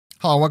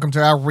Hello, welcome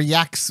to our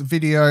Reacts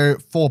video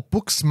for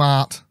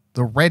Booksmart,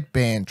 the Red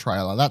Band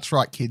trailer. That's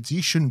right, kids.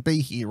 You shouldn't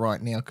be here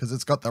right now because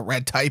it's got the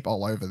red tape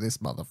all over this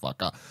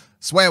motherfucker.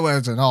 Swear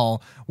words and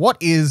all. What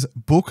is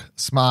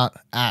Booksmart,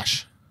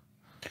 Ash?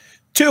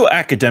 Two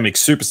academic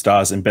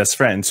superstars and best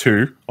friends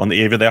who, on the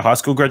eve of their high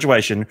school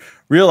graduation,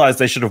 realized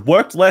they should have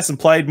worked less and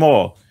played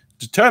more.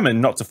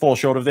 Determined not to fall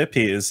short of their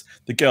peers,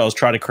 the girls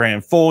try to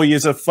cram 4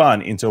 years of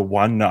fun into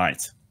one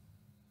night.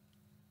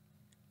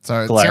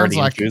 So it Clarity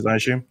sounds like, issues, I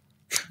assume.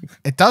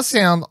 it does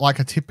sound like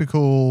a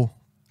typical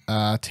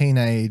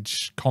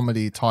teenage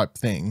comedy type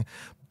thing,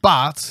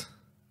 but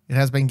it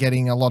has been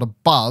getting a lot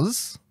of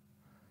buzz,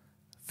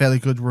 fairly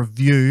good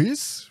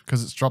reviews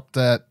because it's dropped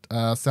at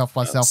South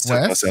by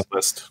Southwest.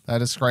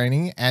 That is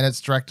screening, and it's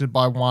directed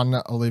by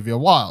one Olivia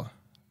Wilde.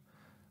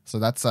 So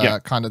that's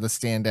kind of the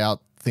standout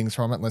things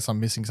from it, unless I'm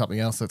missing something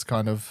else that's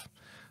kind of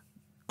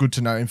good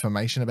to know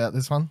information about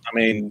this one. I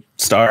mean,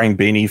 starring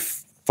Beanie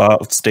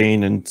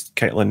Feldstein and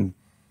Caitlin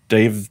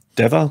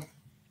Dever.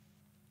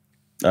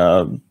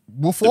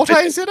 Will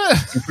Forte's in it?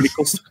 Pretty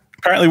cool.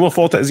 Apparently, Will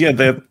Forte. Yeah,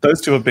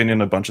 those two have been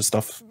in a bunch of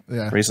stuff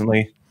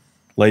recently.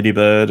 Lady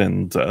Bird,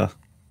 and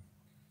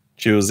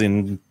she was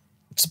in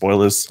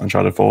spoilers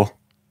Uncharted 4.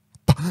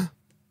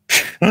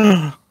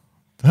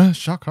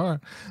 Shock horror.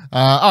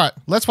 All right,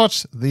 let's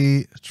watch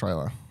the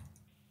trailer.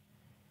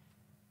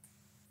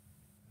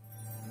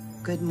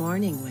 Good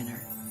morning,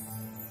 winner.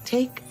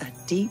 Take a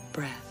deep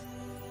breath.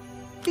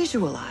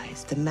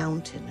 Visualize the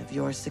mountain of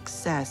your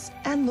success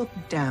and look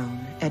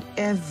down at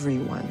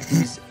everyone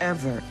who's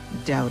ever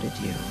doubted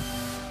you.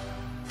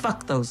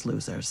 Fuck those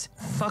losers.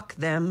 Fuck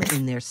them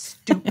in their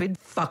stupid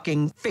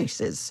fucking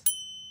faces.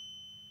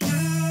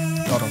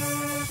 Got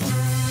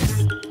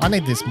him. I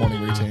need this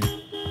morning routine.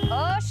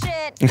 Oh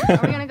shit! Are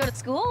we gonna go to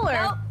school or?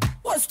 Nope.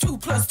 What's 2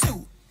 plus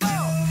 2?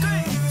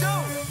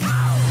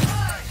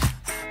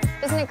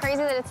 Isn't it crazy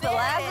that it's the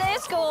last day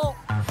of school?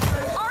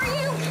 Are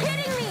you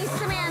kidding me,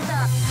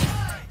 Samantha?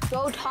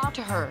 Go talk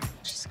to her.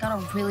 She's got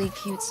a really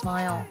cute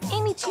smile.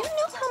 Amy, do you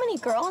know how many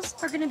girls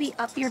are gonna be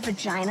up your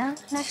vagina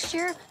next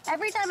year?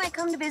 Every time I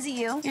come to visit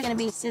you, you're gonna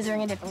be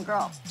scissoring a different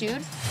girl.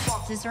 Dude,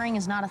 scissoring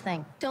is not a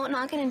thing. Don't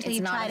knock it until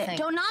you've tried it.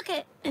 Don't knock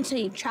it until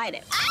you've tried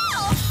it.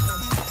 Ow!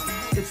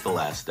 It's the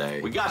last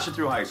day. We got you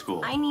through high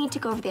school. I need to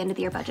go over the end of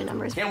the year budget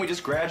numbers. Can't we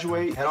just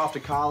graduate, head off to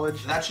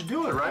college? That should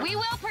do it, right? We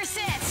will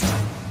persist.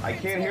 I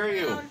can't hear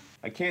you.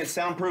 I can't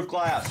soundproof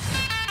glass.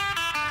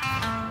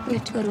 We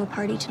have to go to a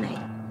party tonight.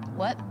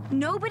 What?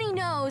 Nobody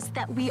knows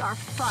that we are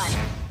fun.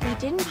 We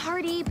didn't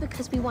party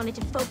because we wanted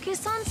to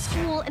focus on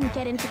school and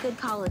get into good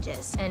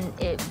colleges. And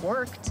it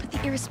worked. But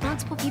the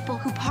irresponsible people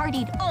who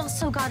partied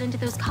also got into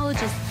those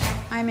colleges.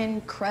 I'm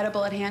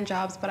incredible at hand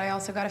jobs, but I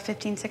also got a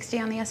 1560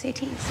 on the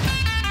SATs.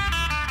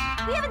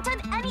 We haven't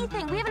done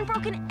anything. We haven't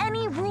broken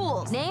any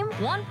rules. Name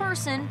one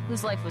person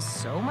whose life was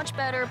so much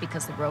better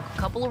because they broke a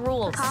couple of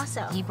rules.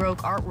 Picasso. He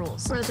broke art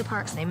rules. Rosa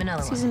Parks. Name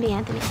another Susan B.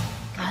 Anthony.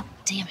 God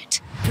damn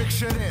it.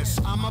 Picture this,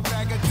 I'm a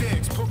bag of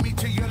dicks, put me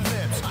to your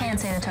lips. Hand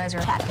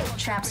sanitizer. Check.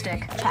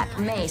 Chapstick. Check.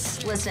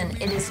 Mace. Listen,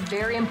 it is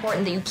very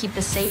important that you keep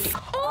the safety.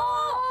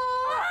 Oh!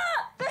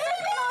 The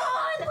safety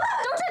on!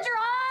 Don't touch your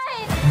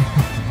eyes!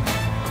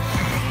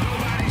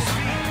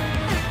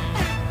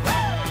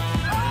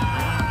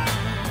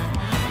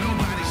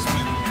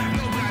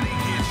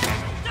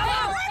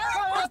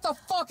 What the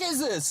fuck is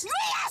this? Me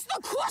ask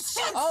the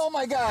question! Oh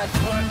my god.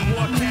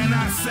 What can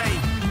I say?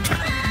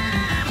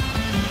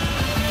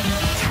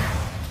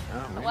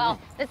 Well,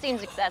 that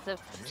seems excessive.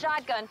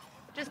 Shotgun.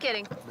 Just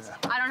kidding.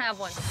 I don't have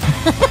one.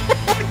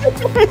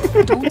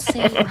 Don't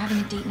say we're having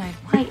a date night.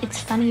 Why? It's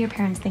funny your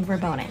parents think we're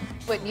boning.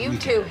 What you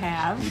two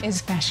have is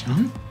special.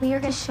 We are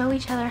going to show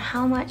each other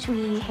how much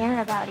we care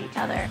about each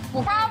other.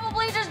 We'll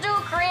probably just do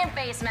a Korean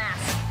face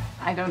mask.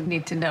 I don't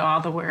need to know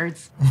all the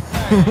words.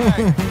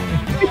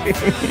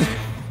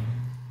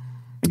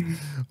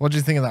 What do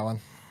you think of that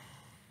one?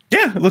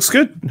 Yeah, it looks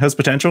good. It has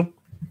potential.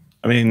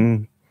 I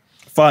mean,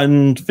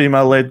 fun,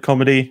 female-led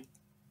comedy.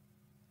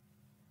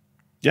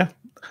 Yeah.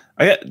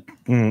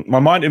 My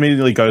mind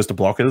immediately goes to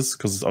Blockers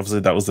because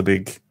obviously that was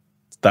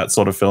that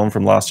sort of film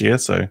from last year.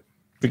 So if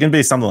it can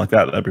be something like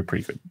that, that'd be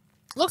pretty good.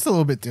 Looks a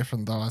little bit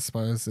different though, I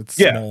suppose. It's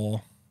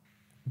more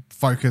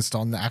focused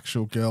on the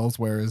actual girls,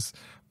 whereas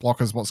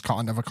Blockers was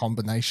kind of a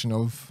combination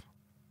of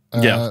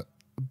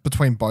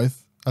between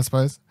both, I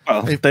suppose.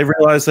 Well, they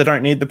realize they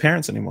don't need the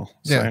parents anymore.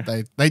 So.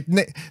 Yeah,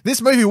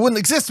 this movie wouldn't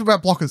exist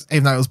without Blockers,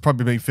 even though it was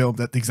probably being filmed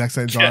at the exact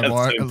same time.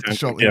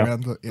 Shortly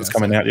around. It's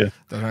coming out,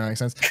 Doesn't really make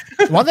sense.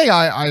 One thing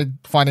I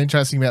find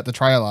interesting about the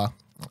trailer,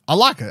 I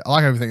like it. I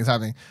like everything that's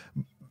happening.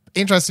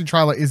 Interesting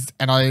trailer is,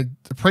 and I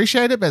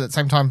appreciate it, but at the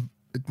same time,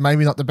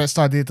 maybe not the best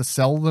idea to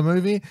sell the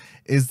movie,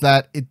 is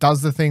that it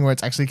does the thing where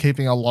it's actually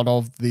keeping a lot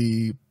of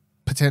the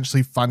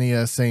potentially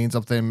funnier scenes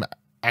of them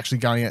actually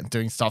going out and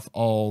doing stuff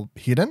all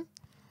hidden.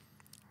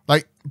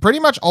 Like, pretty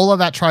much all of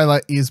that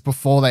trailer is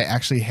before they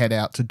actually head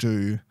out to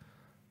do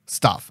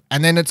stuff.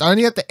 And then it's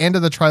only at the end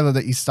of the trailer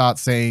that you start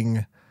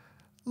seeing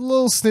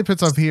little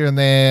snippets of here and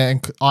there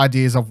and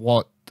ideas of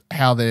what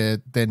how their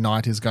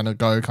night is going to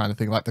go, kind of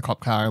thing, like the cop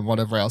car and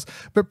whatever else.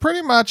 But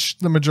pretty much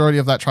the majority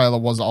of that trailer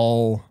was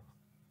all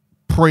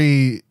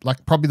probably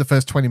the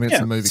first 20 minutes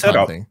of the movie kind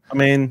of thing. I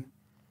mean,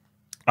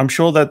 I'm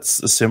sure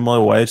that's a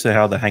similar way to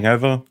how The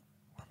Hangover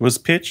was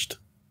pitched.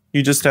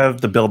 You just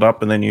have the build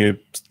up and then you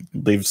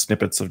leave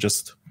snippets of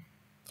just.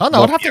 Oh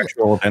no, I'd have to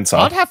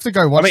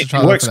go watch the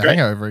trailer for The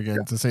Hangover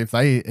again to see if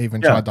they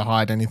even tried to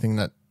hide anything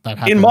that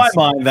happens. In my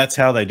mind, that's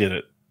how they did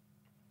it,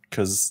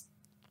 because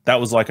that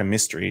was like a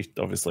mystery.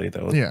 Obviously, it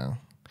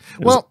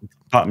was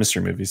part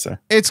mystery movie. So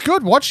it's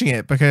good watching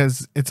it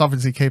because it's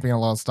obviously keeping a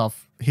lot of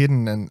stuff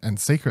hidden and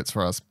secrets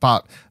for us.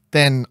 But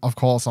then, of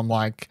course, I'm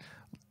like,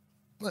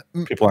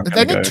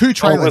 they need two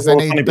trailers.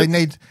 They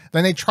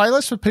need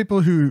trailers for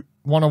people who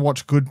want to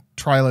watch good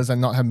trailers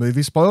and not have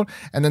movies spoiled,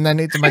 and then they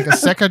need to make a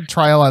second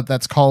trailer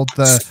that's called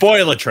the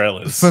spoiler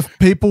trailers for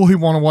people who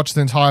want to watch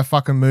the entire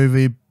fucking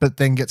movie but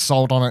then get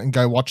sold on it and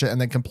go watch it and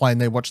then complain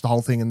they watched the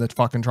whole thing in the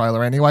fucking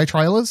trailer anyway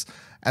trailers.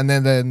 And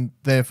then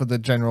they're for the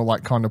general,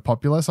 like, kind of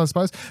populace, I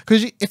suppose.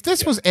 Because if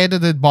this was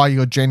edited by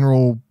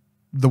the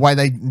way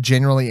they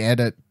generally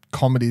edit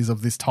comedies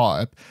of this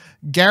type,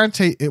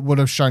 guarantee it would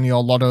have shown you a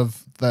lot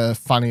of the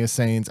funnier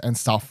scenes and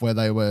stuff where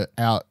they were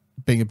out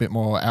being a bit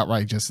more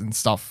outrageous and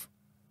stuff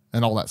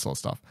and all that sort of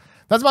stuff.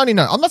 That's my only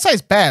note. I'm not saying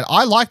it's bad.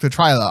 I like the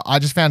trailer. I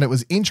just found it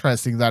was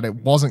interesting that it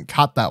wasn't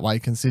cut that way,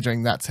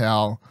 considering that's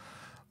how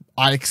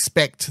I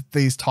expect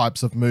these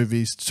types of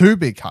movies to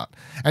be cut.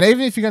 And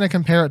even if you're going to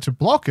compare it to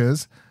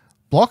Blockers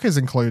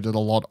included a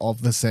lot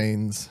of the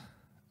scenes,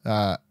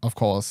 of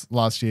course,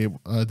 last year,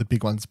 the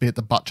big ones, be it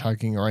the butt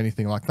chugging or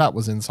anything like that,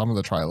 was in some of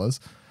the trailers.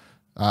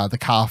 The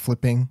car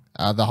flipping,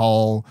 the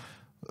whole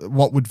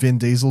what would Vin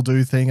Diesel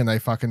do thing, and they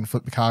fucking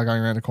flip the car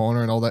going around a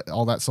corner and all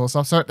that sort of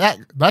stuff. So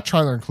that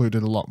trailer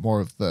included a lot more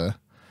of the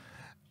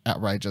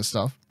outrageous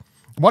stuff.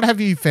 What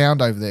have you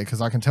found over there?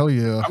 Because I can tell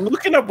you, I'm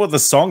looking up what the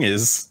song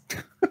is.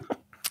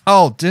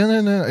 Oh,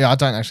 yeah, I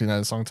don't actually know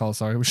the song title.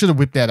 Sorry, we should have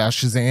whipped out our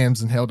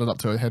Shazams and held it up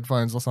to our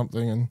headphones or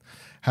something and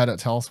had it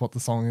tell us what the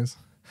song is.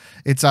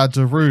 It's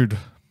Darude,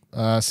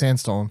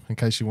 Sandstorm. In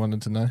case you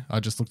wanted to know,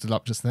 I just looked it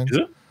up just then. Is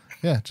it?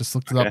 Yeah, just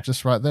looked it up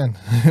just right then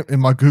in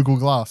my Google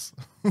Glass.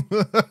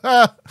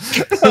 What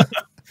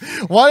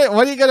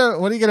are you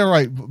gonna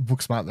rate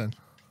Booksmart then?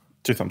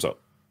 2 thumbs up.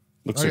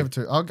 I'll give it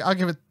 2. I'll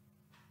give it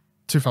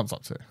 2 thumbs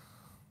up too.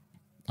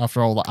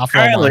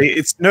 Apparently,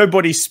 it's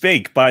Nobody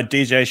Speak by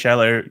DJ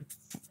Shallow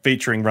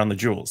featuring Run the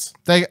Jewels.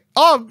 A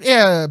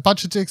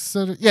bunch of dicks.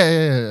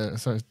 Yeah.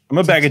 So I'm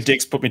a bag of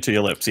dicks. Put me to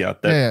your lips. Yeah.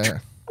 Yeah.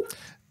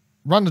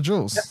 Run the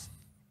Jewels. Yeah.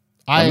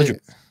 I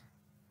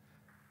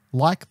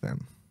like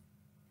them.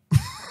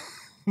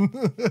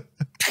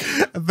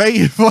 Thank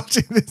you for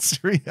watching this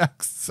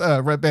Reacts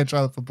Red Band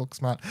trailer for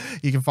Booksmart.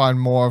 You can find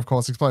more, of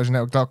course,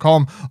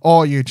 explosionnetwork.com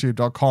or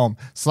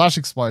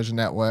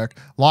youtube.com/explosionnetwork.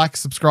 Like,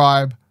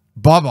 subscribe.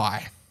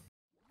 Bye-bye.